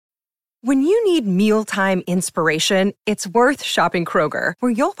When you need mealtime inspiration, it's worth shopping Kroger,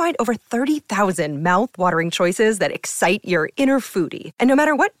 where you'll find over 30,000 mouth-watering choices that excite your inner foodie. And no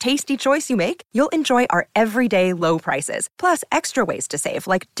matter what tasty choice you make, you'll enjoy our everyday low prices, plus extra ways to save,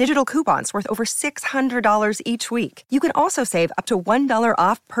 like digital coupons worth over $600 each week. You can also save up to $1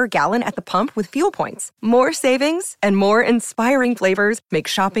 off per gallon at the pump with fuel points. More savings and more inspiring flavors make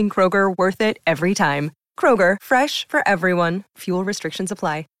shopping Kroger worth it every time. Kroger, fresh for everyone. Fuel restrictions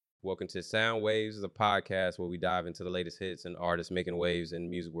apply. Welcome to Sound Waves, the podcast where we dive into the latest hits and artists making waves in the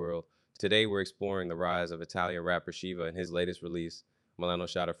music world. Today, we're exploring the rise of Italian rapper Shiva and his latest release, Milano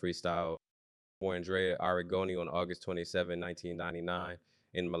Shotta Freestyle. Born Andrea Arrigoni on August 27, 1999.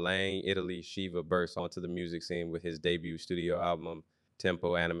 In Milan, Italy, Shiva burst onto the music scene with his debut studio album,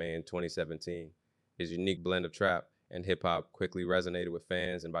 Tempo Anime, in 2017. His unique blend of trap and hip-hop quickly resonated with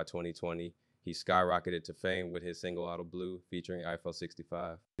fans, and by 2020, he skyrocketed to fame with his single Auto Blue featuring Eiffel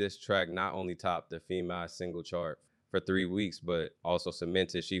 65. This track not only topped the female single chart for 3 weeks, but also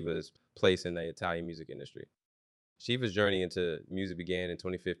cemented Shiva's place in the Italian music industry. Shiva's journey into music began in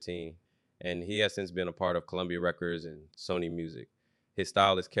 2015, and he has since been a part of Columbia Records and Sony Music. His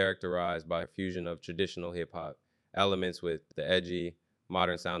style is characterized by a fusion of traditional hip-hop elements with the edgy,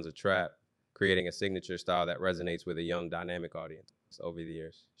 modern sounds of trap, creating a signature style that resonates with a young, dynamic audience. Over the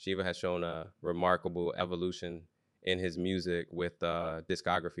years, Shiva has shown a remarkable evolution in his music with a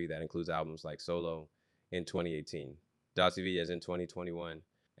discography that includes albums like Solo in 2018, Daci Vias in 2021,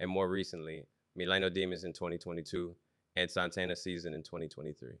 and more recently, Milano Demons in 2022, and Santana Season in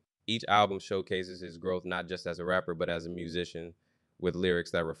 2023. Each album showcases his growth not just as a rapper, but as a musician with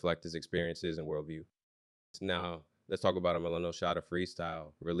lyrics that reflect his experiences and worldview. Now, let's talk about a Milano Shotta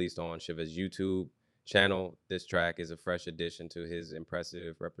Freestyle, released on Shiva's YouTube channel. This track is a fresh addition to his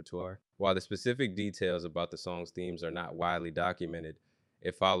impressive repertoire. While the specific details about the song's themes are not widely documented,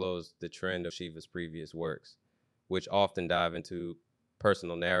 it follows the trend of Shiva's previous works, which often dive into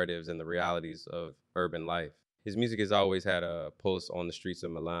personal narratives and the realities of urban life. His music has always had a pulse on the streets of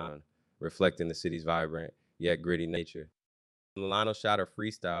Milan, reflecting the city's vibrant yet gritty nature. Milano Shotta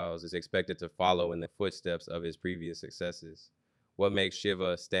Freestyles is expected to follow in the footsteps of his previous successes. What makes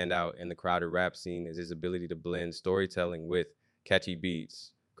Shiva stand out in the crowded rap scene is his ability to blend storytelling with catchy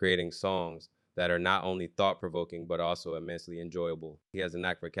beats, creating songs that are not only thought-provoking but also immensely enjoyable. He has a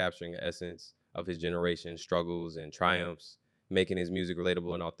knack for capturing the essence of his generation's struggles and triumphs, making his music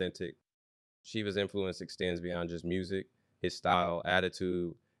relatable and authentic. Shiva's influence extends beyond just music. His style,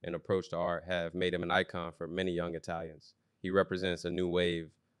 attitude, and approach to art have made him an icon for many young Italians. He represents a new wave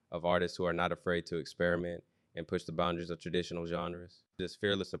of artists who are not afraid to experiment and push the boundaries of traditional genres. This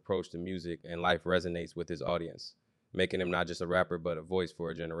fearless approach to music and life resonates with his audience, making him not just a rapper, but a voice for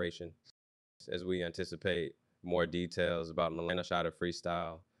a generation. As we anticipate more details about Milano Shotta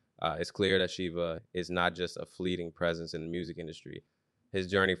Freestyle, it's clear that Shiva is not just a fleeting presence in the music industry. His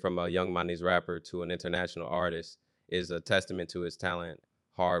journey from a young Milanese rapper to an international artist is a testament to his talent,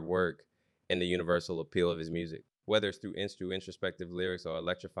 hard work, and the universal appeal of his music. Whether it's through introspective lyrics or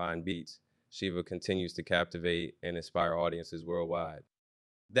electrifying beats, Shiva continues to captivate and inspire audiences worldwide.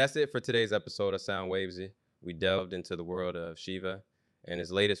 That's it for today's episode of Sound Wavesy. We delved into the world of Shiva and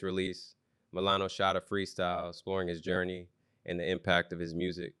his latest release, Milano Shotta Freestyle, exploring his journey and the impact of his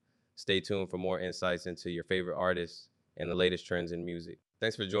music. Stay tuned for more insights into your favorite artists and the latest trends in music.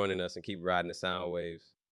 Thanks for joining us, and keep riding the sound waves.